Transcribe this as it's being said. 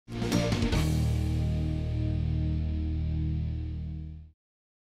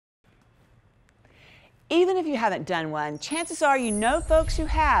Even if you haven't done one, chances are you know folks who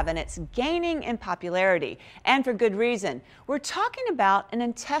have, and it's gaining in popularity, and for good reason. We're talking about an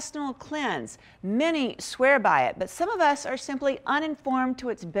intestinal cleanse. Many swear by it, but some of us are simply uninformed to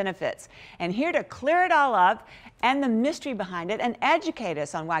its benefits. And here to clear it all up and the mystery behind it and educate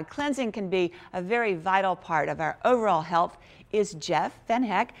us on why cleansing can be a very vital part of our overall health is Jeff Van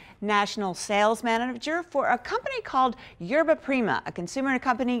Hecke, National Sales Manager for a company called Yerba Prima, a consumer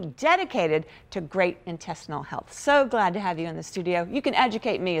company dedicated to great intestinal health. So glad to have you in the studio. You can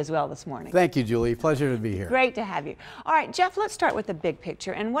educate me as well this morning. Thank you, Julie. Pleasure to be here. Great to have you. All right, Jeff, let's start with the big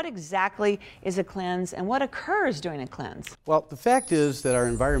picture. And what exactly is a cleanse and what occurs during a cleanse? Well, the fact is that our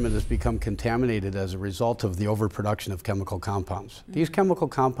environment has become contaminated as a result of the overproduction of chemical compounds. These chemical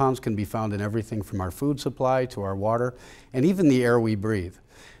compounds can be found in everything from our food supply to our water and even the air we breathe.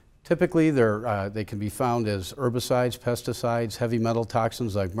 Typically, they can be found as herbicides, pesticides, heavy metal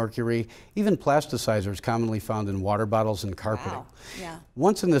toxins like mercury, even plasticizers commonly found in water bottles and carpeting. Wow. Yeah.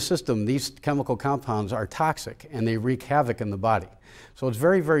 Once in the system, these chemical compounds are toxic and they wreak havoc in the body. So it's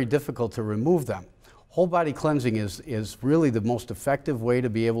very, very difficult to remove them. Whole body cleansing is really the most effective way to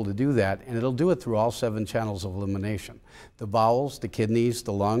be able to do that, and it'll do it through all 7 channels of elimination. The bowels, the kidneys,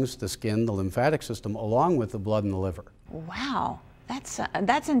 the lungs, the skin, the lymphatic system, along with the blood and the liver. Wow.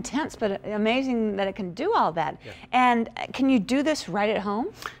 That's intense, but amazing that it can do all that. Yeah. And can you do this right at home?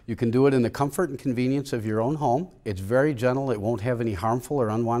 You can do it in the comfort and convenience of your own home. It's very gentle. It won't have any harmful or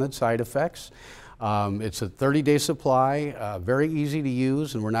unwanted side effects. It's a 30-day supply, very easy to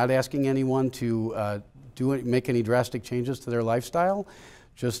use, and we're not asking anyone to make any drastic changes to their lifestyle.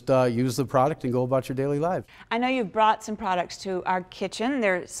 Just use the product and go about your daily life. I know you've brought some products to our kitchen.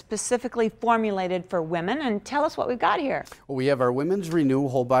 They're specifically formulated for women, and tell us what we've got here. Well, we have our Women's Renew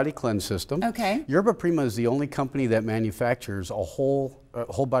Whole Body Cleanse System. Okay. Yerba Prima is the only company that manufactures a whole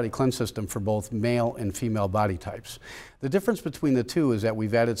body cleanse system for both male and female body types. The difference between the two is that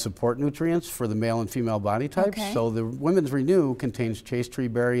we've added support nutrients for the male and female body types. Okay. So the Women's Renew contains chaste tree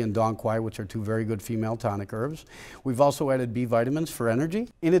berry and dong quai, which are 2 very good female tonic herbs. We've also added B vitamins for energy.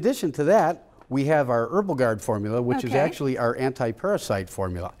 In addition to that, we have our Herbal Guard formula, which is actually our anti-parasite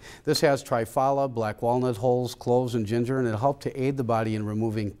formula. This has triphala, black walnut hulls, cloves, and ginger, and it'll help to aid the body in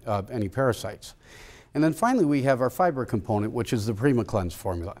removing any parasites. And then finally, we have our fiber component, which is the Prima Cleanse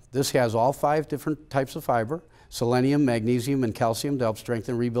formula. This has all 5 different types of fiber: selenium, magnesium, and calcium to help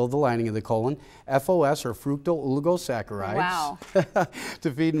strengthen and rebuild the lining of the colon, FOS, or fructooligosaccharides, wow. to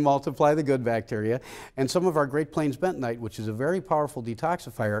feed and multiply the good bacteria, and some of our Great Plains bentonite, which is a very powerful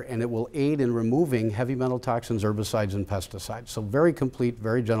detoxifier, and it will aid in removing heavy metal toxins, herbicides, and pesticides. So very complete,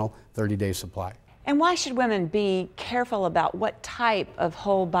 very gentle, 30-day supply. And why should women be careful about what type of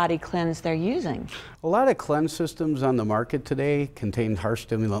whole body cleanse they're using? A lot of cleanse systems on the market today contain harsh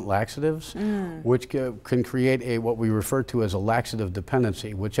stimulant laxatives, which can create what we refer to as a laxative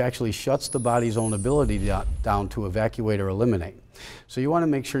dependency, which actually shuts the body's own ability down to evacuate or eliminate. So you want to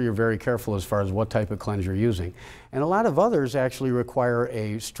make sure you're very careful as far as what type of cleanse you're using. And a lot of others actually require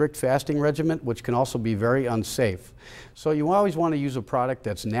a strict fasting regimen, which can also be very unsafe. So you always want to use a product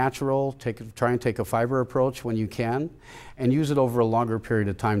that's natural, try and take a fiber approach when you can, and use it over a longer period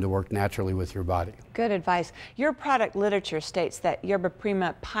of time to work naturally with your body. Good advice. Your product literature states that Yerba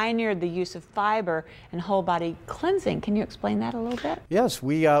Prima pioneered the use of fiber and whole body cleansing. Can you explain that a little bit? Yes,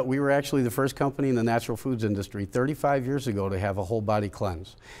 we were actually the first company in the natural foods industry 35 years ago to have a whole body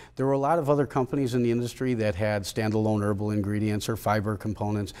cleanse. There were a lot of other companies in the industry that had standalone herbal ingredients or fiber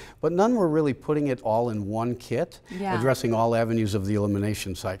components, but none were really putting it all in one kit, addressing all avenues of the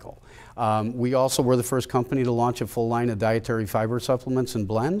elimination cycle. We also were the first company to launch a full line of dietary fiber supplements and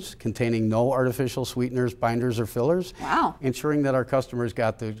blends containing no artificial sweeteners, binders, or fillers, ensuring that our customers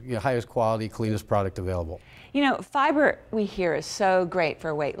got the highest quality, cleanest product available. You know, fiber, we hear, is so great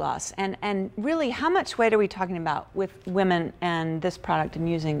for weight loss. And really, how much weight are we talking about with women and this product and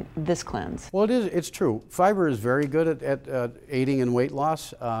using this cleanse? Well, it's true. Fiber is very good at aiding in weight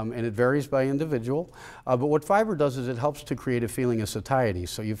loss, and it varies by individual. But what fiber does is it helps to create a feeling of satiety,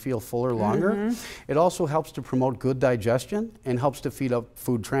 so you feel fuller longer. It also helps to promote good digestion and helps to speed up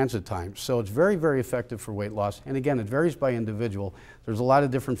food transit times. So it's very, very effective for weight loss. And again, it varies by individual. There's a lot of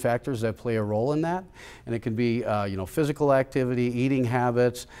different factors that play a role in that, and it can be physical activity, eating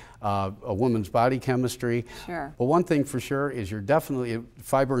habits, a woman's body chemistry. Sure. But one thing for sure is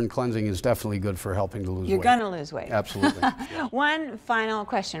fiber and cleansing is definitely good for helping to lose weight. You're going to lose weight. Absolutely. Yeah. One final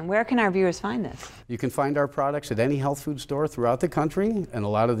question. Where can our viewers find this? You can find our products at any health food store throughout the country and a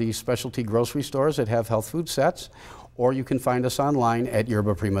lot of these specialty grocery stores that have health food sets, or you can find us online at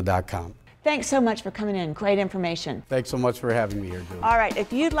yerbaprima.com. Thanks so much for coming in. Great information. Thanks so much for having me here, Julie. All right,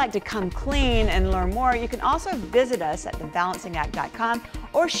 if you'd like to come clean and learn more, you can also visit us at thebalancingact.com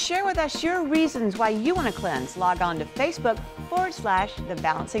or share with us your reasons why you want to cleanse. Log on to Facebook /The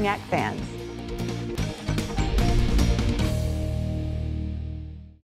Balancing Act Fans.